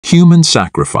Human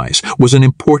sacrifice was an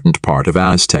important part of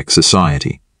Aztec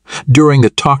society. During the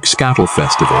Toxcatl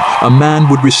festival, a man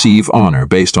would receive honor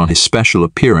based on his special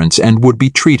appearance and would be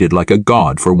treated like a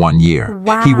god for 1 year.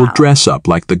 Wow. He will dress up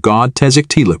like the god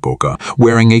Tezcatlipoca,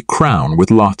 wearing a crown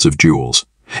with lots of jewels,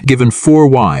 given 4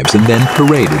 wives and then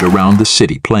paraded around the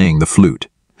city playing the flute.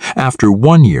 After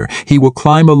 1 year, he will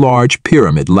climb a large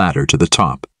pyramid ladder to the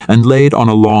top and laid on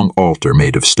a long altar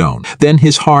made of stone. Then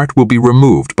his heart will be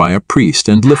removed by a priest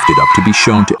and lifted up to be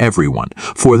shown to everyone.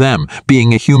 For them,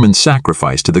 being a human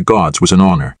sacrifice to the gods was an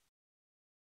honor.